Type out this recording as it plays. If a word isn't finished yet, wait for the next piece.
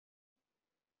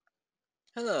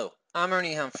Hello, I'm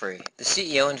Ernie Humphrey, the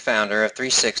CEO and founder of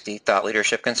 360 Thought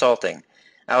Leadership Consulting.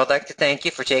 I would like to thank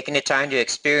you for taking the time to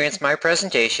experience my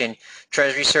presentation,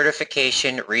 Treasury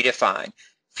Certification Redefined,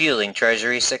 Fueling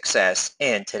Treasury Success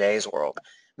in Today's World.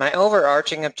 My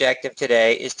overarching objective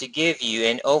today is to give you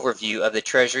an overview of the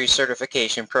Treasury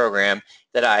Certification Program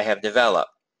that I have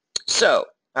developed. So,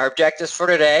 our objectives for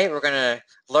today, we're going to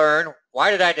learn why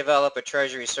did I develop a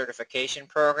Treasury Certification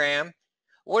Program?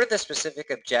 What are the specific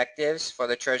objectives for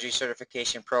the Treasury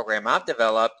Certification Program I've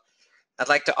developed? I'd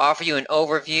like to offer you an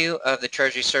overview of the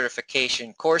Treasury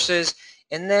Certification courses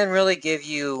and then really give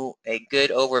you a good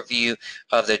overview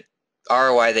of the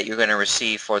ROI that you're going to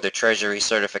receive for the Treasury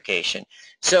Certification.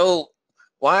 So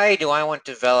why do I want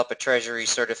to develop a Treasury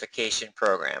Certification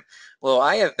Program? Well,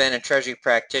 I have been a Treasury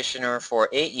practitioner for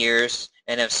 8 years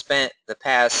and have spent the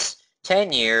past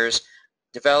 10 years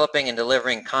developing and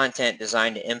delivering content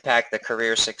designed to impact the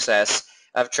career success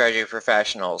of Treasury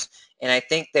professionals. And I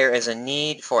think there is a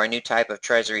need for a new type of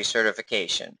Treasury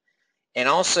certification. And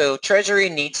also, Treasury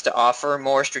needs to offer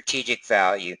more strategic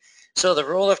value. So the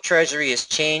role of Treasury is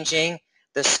changing.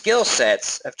 The skill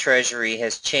sets of Treasury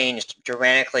has changed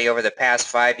dramatically over the past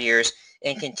 5 years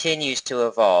and continues to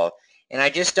evolve. And I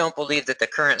just don't believe that the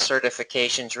current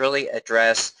certifications really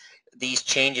address these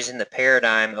changes in the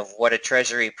paradigm of what a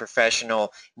Treasury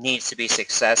professional needs to be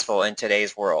successful in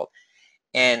today's world.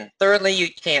 And thirdly, you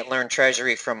can't learn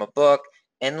Treasury from a book.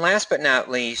 And last but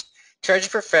not least, Treasury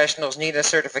professionals need a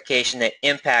certification that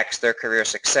impacts their career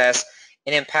success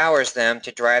and empowers them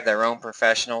to drive their own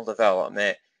professional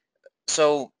development.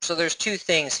 So there's two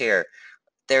things here.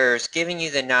 There's giving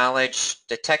you the knowledge,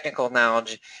 the technical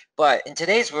knowledge, but in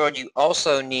today's world, you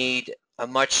also need a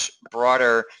much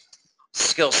broader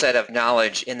skill set of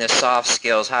knowledge in the soft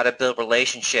skills, how to build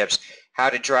relationships, how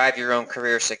to drive your own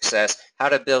career success, how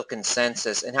to build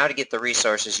consensus, and how to get the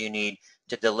resources you need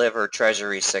to deliver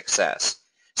Treasury success.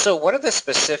 So what are the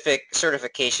specific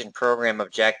certification program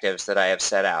objectives that I have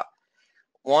set out?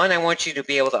 One, I want you to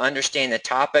be able to understand the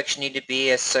topics you need to be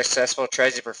a successful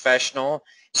Treasury professional.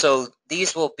 So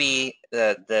these will be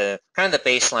the kind of the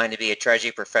baseline to be a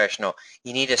Treasury professional.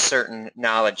 You need a certain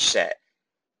knowledge set.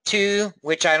 Two,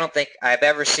 which I don't think I've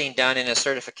ever seen done in a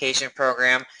certification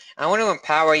program, I want to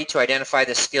empower you to identify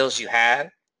the skills you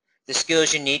have, the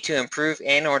skills you need to improve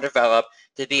and or develop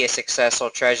to be a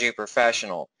successful Treasury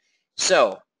professional.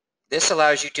 So this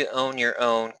allows you to own your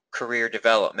own career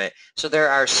development. So there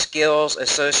are skills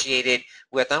associated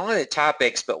with not only the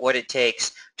topics, but what it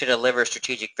takes to deliver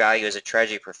strategic value as a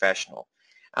Treasury professional.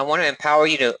 I want to empower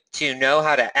you to know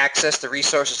how to access the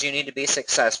resources you need to be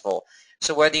successful.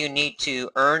 So whether you need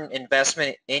to earn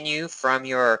investment in you from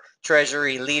your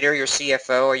Treasury leader, your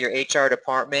CFO, or your HR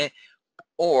department,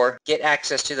 or get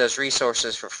access to those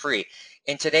resources for free.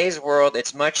 In today's world,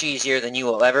 it's much easier than you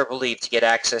will ever believe to get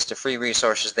access to free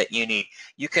resources that you need.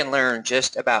 You can learn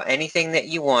just about anything that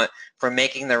you want from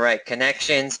making the right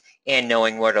connections and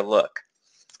knowing where to look.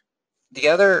 The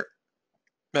other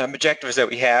objectives that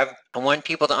we have, I want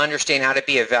people to understand how to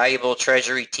be a valuable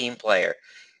Treasury team player.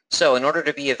 So in order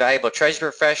to be a valuable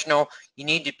Treasury professional, you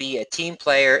need to be a team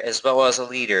player as well as a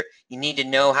leader. You need to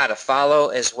know how to follow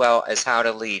as well as how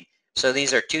to lead. So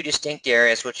these are two distinct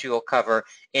areas which we will cover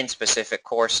in specific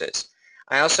courses.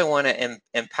 I also want to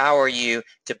empower you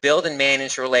to build and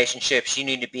manage relationships. You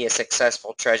need to be a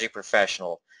successful Treasury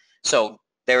professional. So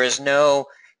there is no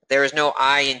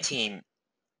I in team.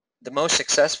 The most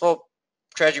successful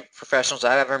Treasury professionals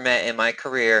I've ever met in my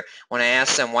career, when I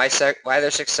ask them why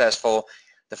they're successful,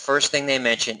 the first thing they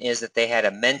mention is that they had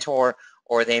a mentor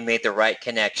or they made the right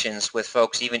connections with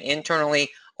folks even internally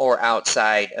or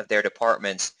outside of their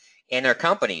departments and their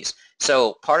companies.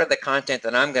 So part of the content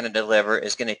that I'm going to deliver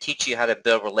is going to teach you how to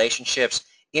build relationships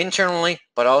internally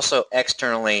but also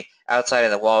externally outside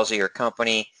of the walls of your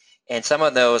company. And some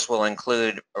of those will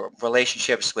include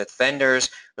relationships with vendors,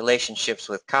 relationships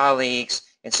with colleagues.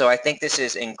 And so I think this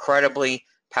is incredibly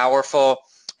powerful.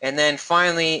 And then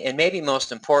finally, and maybe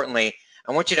most importantly,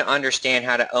 I want you to understand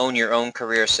how to own your own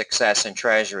career success in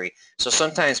Treasury. So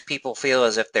sometimes people feel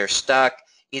as if they're stuck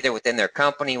either within their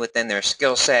company, within their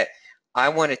skill set. I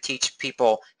want to teach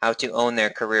people how to own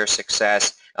their career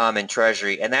success in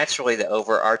Treasury, and that's really the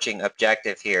overarching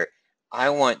objective here. I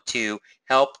want to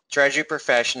help Treasury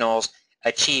professionals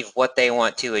achieve what they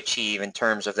want to achieve in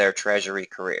terms of their Treasury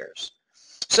careers.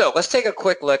 So let's take a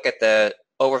quick look at the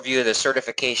overview of the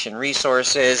certification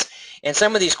resources. And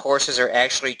some of these courses are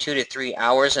actually 2 to 3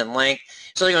 hours in length.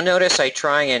 So you'll notice I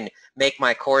try and make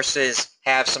my courses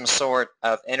have some sort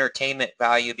of entertainment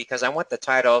value because I want the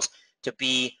titles to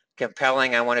be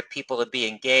compelling. I want people to be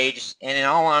engaged. And in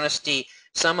all honesty,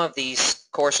 some of these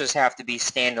courses have to be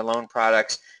standalone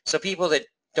products. So people that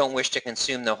don't wish to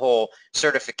consume the whole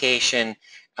certification,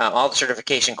 all the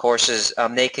certification courses,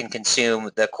 they can consume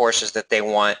the courses that they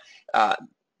want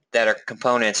that are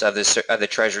components of the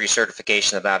Treasury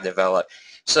certification that I've developed.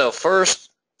 So first,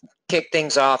 kick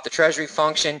things off, the Treasury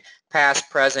function, past,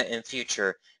 present, and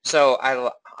future. So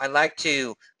I like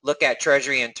to look at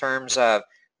Treasury in terms of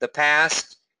the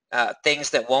past, things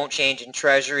that won't change in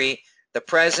Treasury, the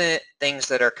present, things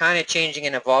that are kind of changing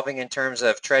and evolving in terms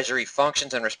of Treasury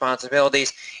functions and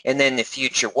responsibilities, and then the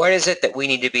future. What is it that we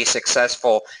need to be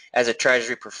successful as a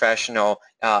Treasury professional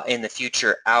in the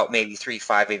future, out maybe 3,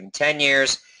 5, even 10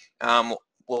 years?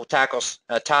 We'll tackle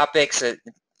topics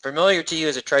familiar to you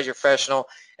as a Treasury professional.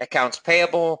 Accounts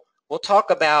payable. We'll talk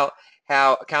about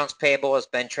how accounts payable has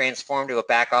been transformed to a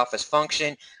back office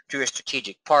function, to a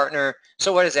strategic partner.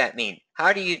 So what does that mean?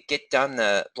 How do you get done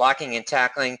the blocking and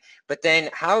tackling, but then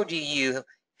how do you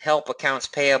help accounts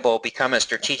payable become a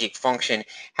strategic function?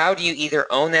 How do you either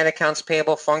own that accounts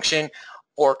payable function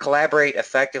or collaborate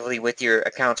effectively with your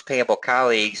accounts payable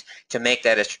colleagues to make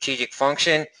that a strategic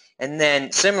function? And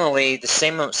then similarly, the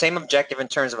same objective in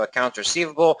terms of accounts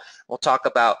receivable. We'll talk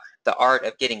about the art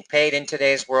of getting paid in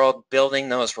today's world, building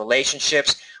those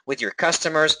relationships with your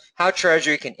customers, how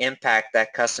Treasury can impact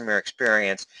that customer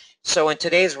experience. So in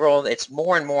today's world, it's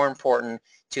more and more important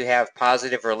to have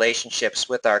positive relationships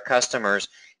with our customers.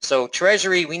 So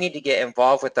Treasury, we need to get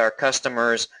involved with our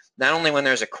customers, not only when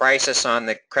there's a crisis on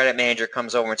the credit manager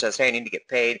comes over and says, hey, I need to get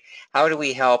paid. How do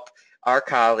we help our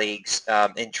colleagues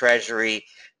in Treasury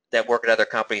that work at other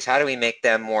companies? How do we make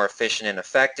them more efficient and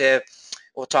effective?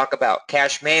 We'll talk about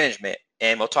cash management,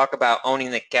 and we'll talk about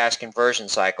owning the cash conversion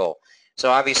cycle. So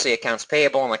obviously accounts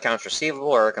payable and accounts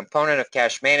receivable are a component of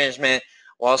cash management.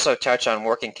 We'll also touch on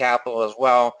working capital as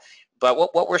well. But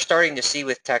what we're starting to see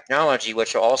with technology,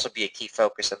 which will also be a key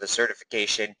focus of the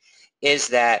certification, is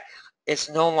that it's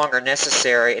no longer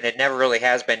necessary, and it never really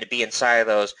has been, to be in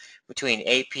silos between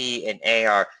AP and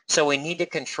AR. So we need to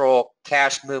control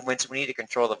cash movements. We need to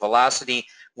control the velocity,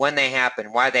 when they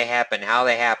happen, why they happen, how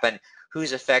they happen,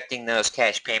 who's affecting those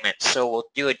cash payments. So we'll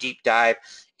do a deep dive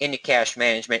into cash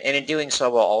management, and in doing so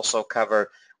we'll also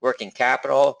cover working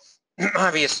capital.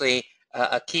 Obviously,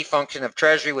 a key function of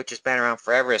Treasury, which has been around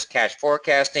forever, is cash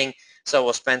forecasting, so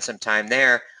we'll spend some time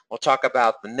there. We'll talk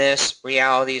about the myths,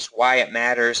 realities, why it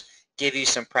matters, give you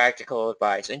some practical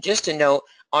advice. And just to note,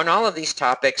 on all of these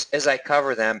topics, as I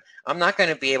cover them, I'm not going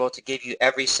to be able to give you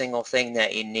every single thing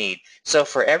that you need. So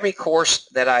for every course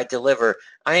that I deliver,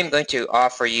 I am going to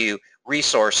offer you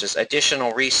resources,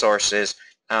 additional resources,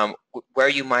 where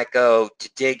you might go to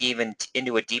dig even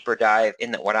into a deeper dive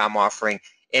in what I'm offering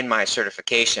in my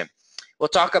certification. We'll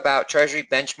talk about Treasury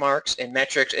benchmarks and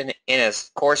metrics in a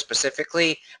course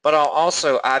specifically, but I'll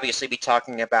also obviously be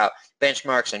talking about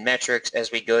benchmarks and metrics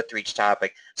as we go through each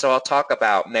topic. So I'll talk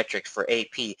about metrics for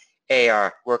AP,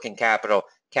 AR, working capital,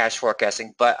 cash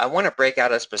forecasting, but I want to break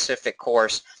out a specific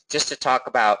course just to talk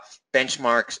about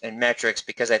benchmarks and metrics,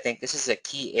 because I think this is a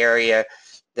key area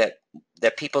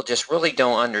that people just really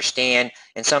don't understand,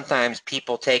 and sometimes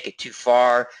people take it too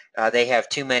far. They have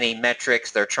too many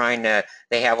metrics.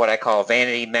 They have what I call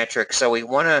vanity metrics. So we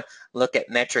want to look at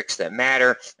metrics that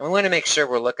matter, and we want to make sure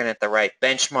we're looking at the right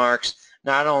benchmarks.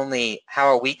 Not only how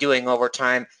are we doing over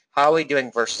time, how are we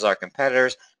doing versus our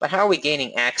competitors, but how are we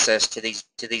gaining access to these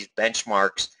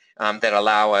benchmarks that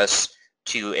allow us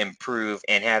to improve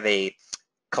and have a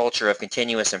culture of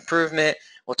continuous improvement.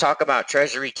 We'll talk about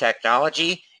Treasury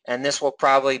technology, and this will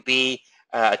probably be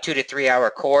a 2 to 3 hour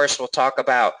course. We'll talk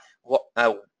about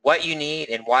what you need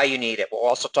and why you need it. We'll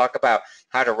also talk about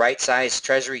how to right-size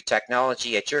Treasury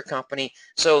technology at your company.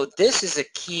 So this is a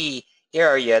key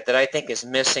area that I think is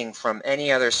missing from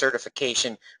any other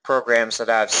certification programs that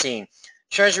I've seen.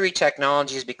 Treasury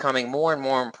technology is becoming more and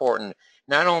more important,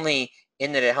 not only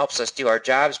in that it helps us do our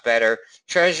jobs better.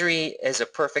 Treasury is a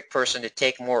perfect person to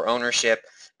take more ownership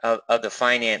of the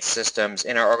finance systems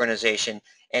in our organization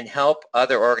and help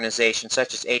other organizations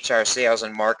such as HR, sales,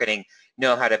 and marketing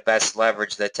know how to best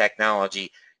leverage the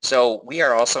technology. So we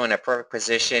are also in a perfect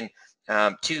position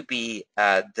to be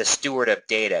the steward of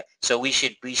data. So we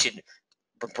should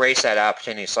embrace that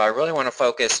opportunity. So I really want to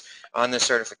focus on the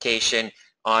certification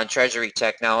on Treasury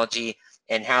technology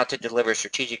and how to deliver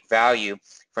strategic value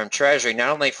from Treasury, not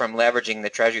only from leveraging the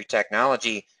Treasury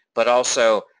technology, but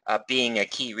also being a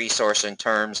key resource in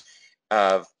terms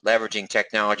of leveraging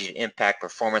technology to impact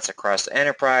performance across the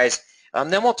enterprise.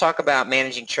 Then we'll talk about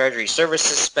managing Treasury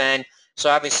services spend. So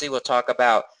obviously we'll talk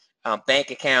about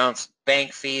bank accounts,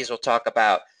 bank fees. We'll talk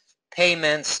about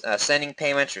payments, sending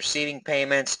payments, receiving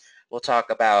payments. We'll talk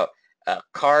about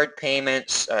card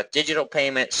payments, digital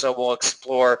payments. So we'll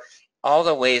explore all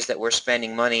the ways that we're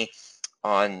spending money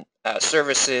on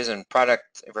services and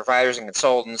product providers and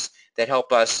consultants that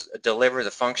help us deliver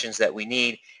the functions that we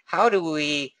need. How do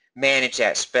we manage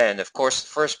that spend? Of course, the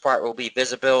first part will be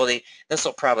visibility. This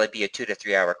will probably be a 2 to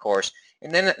 3 hour course.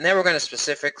 And then we're going to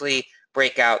specifically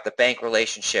break out the bank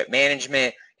relationship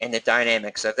management and the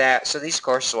dynamics of that. So these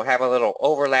courses will have a little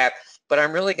overlap, but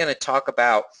I'm really going to talk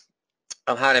about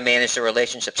how to manage the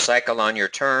relationship cycle on your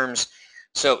terms.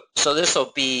 So this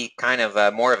will be kind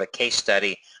of more of a case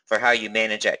study for how you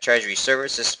manage that Treasury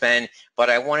services spend, but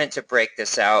I wanted to break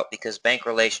this out because bank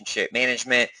relationship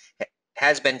management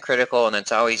has been critical, and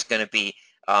it's always going to be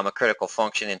a critical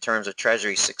function in terms of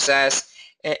Treasury success.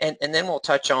 And then we'll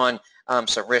touch on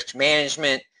some risk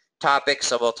management topics.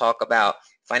 So we'll talk about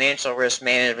financial risk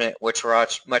management, which we're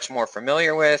much more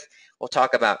familiar with. We'll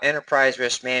talk about enterprise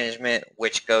risk management,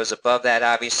 which goes above that,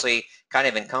 obviously, kind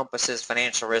of encompasses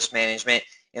financial risk management,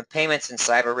 and payments and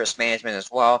cyber risk management as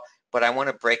well. But I want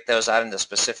to break those out into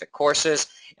specific courses,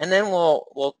 and then we'll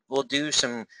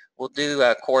do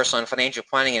a course on financial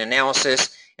planning and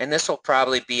analysis, and this will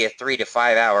probably be a 3 to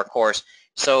 5 hour course.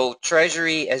 So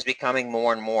Treasury is becoming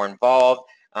more and more involved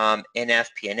in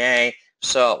FP&A.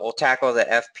 So we'll tackle the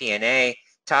FP&A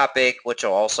topic, which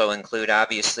will also include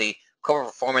obviously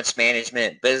corporate performance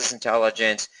management, business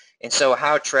intelligence, and so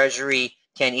how Treasury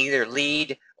can either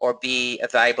lead or be a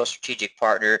valuable strategic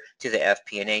partner to the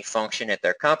FP&A function at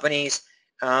their companies.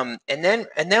 And then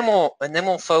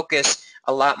we'll focus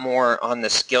a lot more on the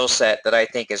skill set that I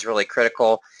think is really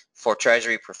critical for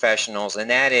Treasury professionals,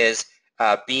 and that is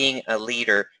being a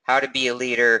leader, how to be a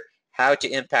leader, how to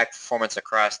impact performance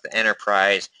across the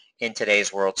enterprise in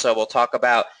today's world. So we'll talk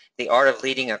about the art of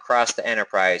leading across the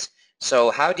enterprise. So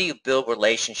how do you build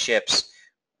relationships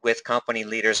with company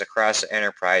leaders across the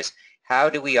enterprise? How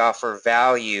do we offer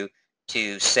value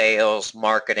to sales,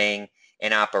 marketing,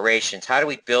 and operations? How do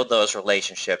we build those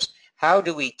relationships? How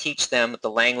do we teach them the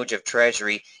language of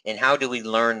Treasury, and how do we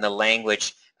learn the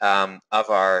language of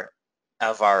our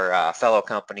fellow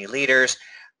company leaders?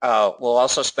 We'll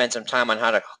also spend some time on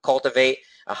how to cultivate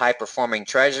a high-performing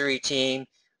Treasury team.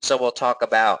 So we'll talk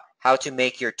about how to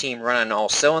make your team run on all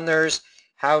cylinders.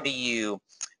 How do you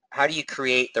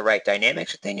create the right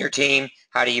dynamics within your team?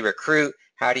 How do you recruit?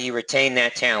 How do you retain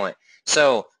that talent?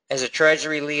 So as a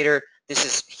Treasury leader, this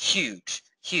is huge,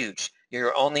 huge.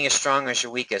 You're only as strong as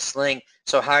your weakest link.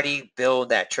 So how do you build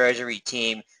that Treasury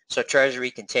team so Treasury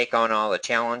can take on all the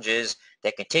challenges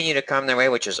that continue to come their way,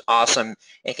 which is awesome,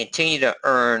 and continue to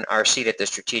earn our seat at the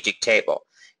strategic table?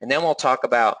 And then we'll talk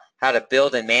about how to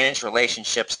build and manage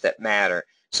relationships that matter.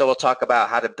 So we'll talk about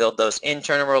how to build those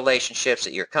internal relationships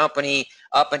at your company,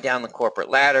 up and down the corporate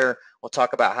ladder. We'll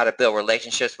talk about how to build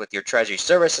relationships with your Treasury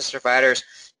services providers,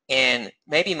 and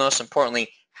maybe most importantly,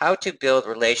 how to build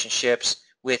relationships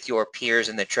with your peers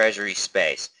in the Treasury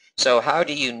space. So how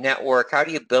do you network? How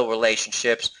do you build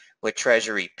relationships with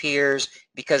Treasury peers?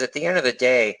 Because at the end of the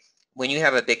day, when you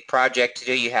have a big project to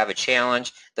do, you have a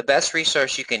challenge, the best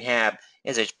resource you can have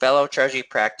is a fellow Treasury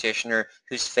practitioner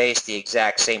who's faced the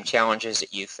exact same challenges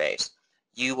that you face.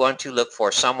 You want to look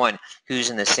for someone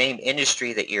who's in the same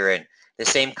industry that you're in, the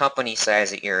same company size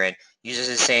that you're in, uses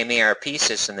the same ERP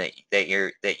system that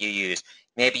you use,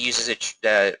 maybe uses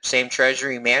the same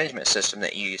Treasury management system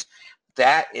that you use.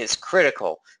 That is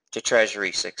critical to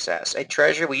Treasury success. At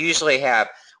Treasury, we usually have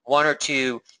 1 or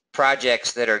 2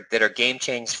 projects that are game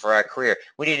changers for our career.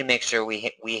 We need to make sure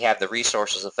we have the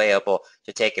resources available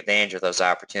to take advantage of those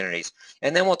opportunities.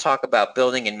 And then we'll talk about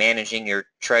building and managing your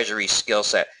Treasury skill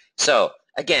set. So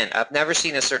again, I've never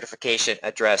seen a certification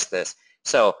address this.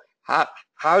 So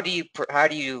how do you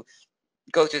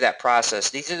go through that process?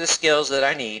 These are the skills that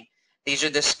I need. These are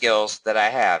the skills that I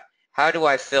have. How do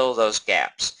I fill those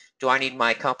gaps? Do I need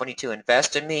my company to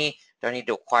invest in me? Do I need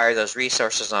to acquire those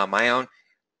resources on my own?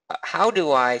 How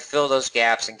do I fill those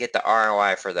gaps and get the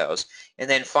ROI for those? And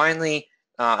then finally,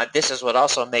 this is what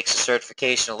also makes the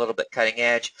certification a little bit cutting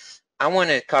edge. I want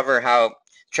to cover how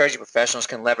Treasury professionals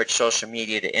can leverage social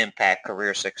media to impact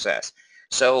career success.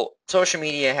 So social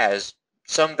media has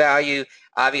some value.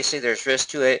 Obviously, there's risk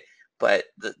to it, but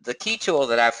the key tool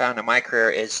that I've found in my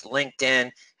career is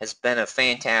LinkedIn has been a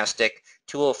fantastic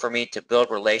tool for me to build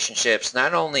relationships,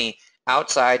 not only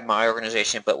outside my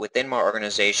organization, but within my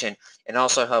organization, and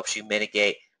also helps you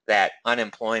mitigate that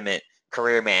unemployment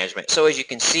career management. So as you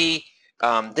can see,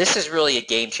 this is really a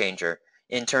game changer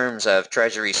in terms of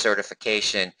Treasury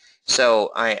certification.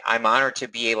 So I'm honored to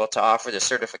be able to offer the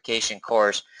certification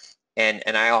course, and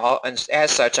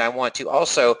as such, I want to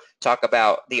also talk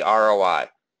about the ROI.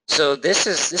 So this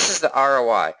is the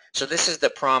ROI. So this is the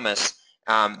promise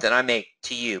that I make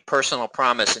to you, personal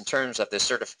promise in terms of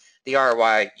the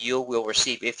ROI you will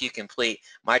receive if you complete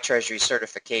my Treasury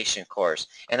certification course.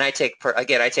 And I take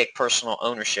I take personal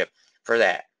ownership for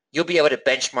that. You'll be able to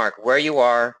benchmark where you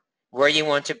are, where you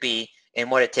want to be, and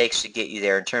what it takes to get you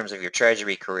there in terms of your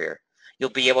Treasury career. You'll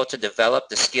be able to develop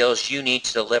the skills you need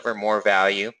to deliver more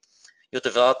value. You'll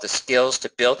develop the skills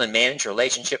to build and manage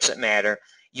relationships that matter.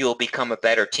 You will become a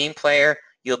better team player.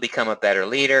 You'll become a better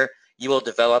leader. You will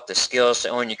develop the skills to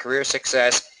own your career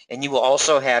success, and you will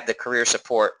also have the career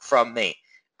support from me.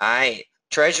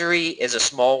 Treasury is a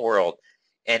small world,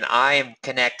 and I am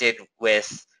connected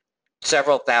with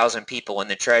several thousand people in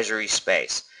the Treasury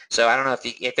space. So I don't know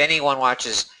if anyone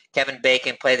watches Kevin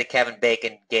Bacon play the Kevin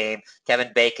Bacon game.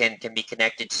 Kevin Bacon can be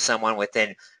connected to someone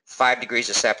within 5 degrees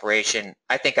of separation.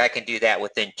 I think I can do that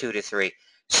within 2 to 3.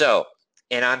 So,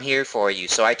 and I'm here for you.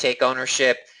 So I take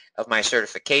ownership of my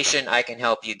certification. I can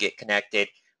help you get connected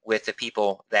with the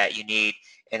people that you need,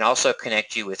 and also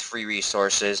connect you with free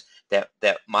resources that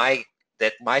my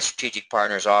strategic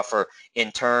partners offer in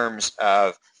terms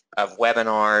of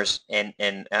webinars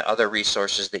and other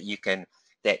resources that you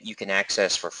can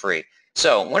access for free.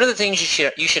 So one of the things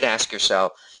you should ask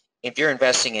yourself if you're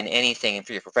investing in anything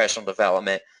for your professional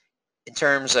development, in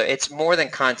terms of, it's more than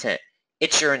content,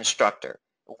 it's your instructor.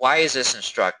 Why is this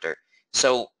instructor?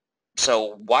 So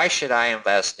why should I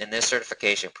invest in this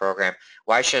certification program?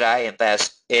 Why should I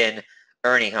invest in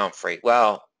Ernie Humphrey?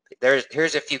 Well,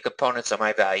 here's a few components of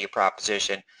my value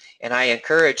proposition, and I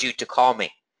encourage you to call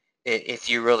me if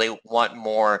you really want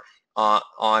more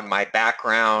on my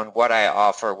background, what I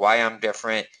offer, why I'm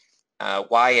different,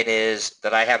 why it is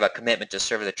that I have a commitment to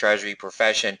serve the Treasury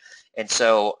profession. And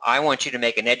so I want you to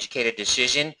make an educated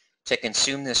decision to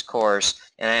consume this course,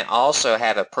 and I also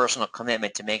have a personal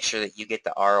commitment to make sure that you get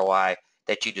the ROI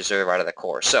that you deserve out of the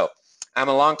course. So I'm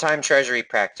a longtime Treasury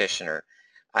practitioner.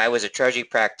 I was a Treasury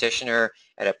practitioner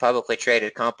at a publicly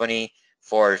traded company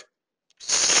for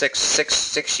 7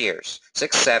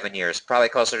 years, probably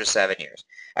closer to 7 years.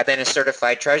 I've been a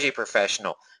certified Treasury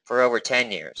professional for over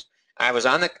 10 years. I'm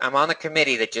on the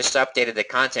committee that just updated the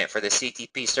content for the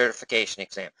CTP certification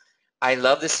exam. I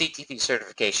love the CTP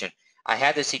certification. I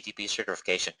had the CTP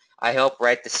certification. I helped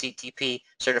write the CTP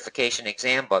certification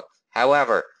exam book.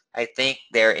 However, I think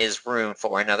there is room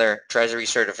for another Treasury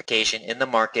certification in the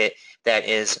market that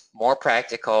is more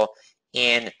practical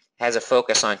and has a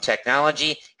focus on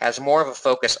technology, has more of a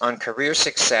focus on career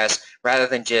success rather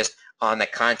than just on the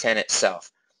content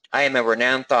itself. I am a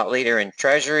renowned thought leader in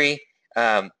Treasury.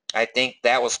 I think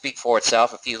that will speak for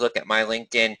itself. If you look at my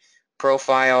LinkedIn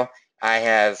profile, I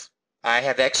have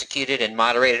executed and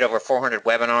moderated over 400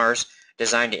 webinars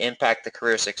designed to impact the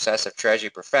career success of Treasury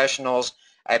professionals.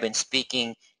 I've been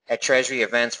speaking at Treasury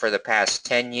events for the past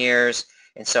 10 years,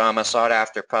 and so I'm a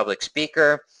sought-after public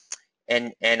speaker.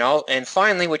 And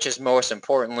finally, which is most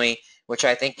importantly, which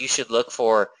I think you should look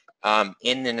for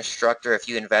in an instructor if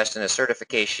you invest in a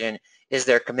certification, is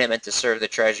their commitment to serve the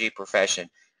Treasury profession.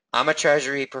 I'm a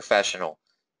Treasury professional.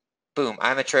 Boom,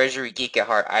 I'm a Treasury geek at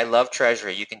heart. I love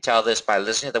Treasury. You can tell this by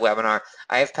listening to the webinar.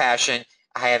 I have passion.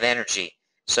 I have energy.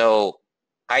 So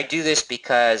I do this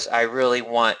because I really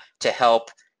want to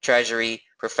help Treasury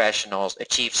professionals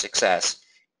achieve success.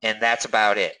 And that's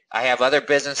about it. I have other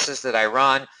businesses that I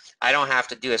run. I don't have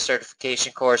to do a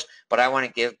certification course, but I want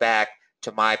to give back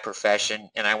to my profession,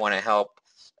 and I want to help.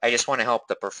 I just want to help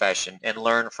the profession and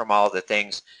learn from all the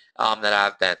things that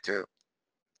I've been through.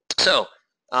 So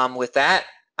with that,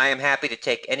 I am happy to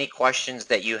take any questions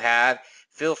that you have.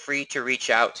 Feel free to reach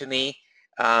out to me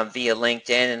via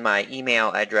LinkedIn and my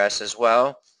email address as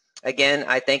well. Again,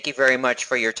 I thank you very much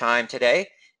for your time today,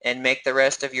 and make the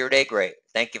rest of your day great.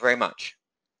 Thank you very much.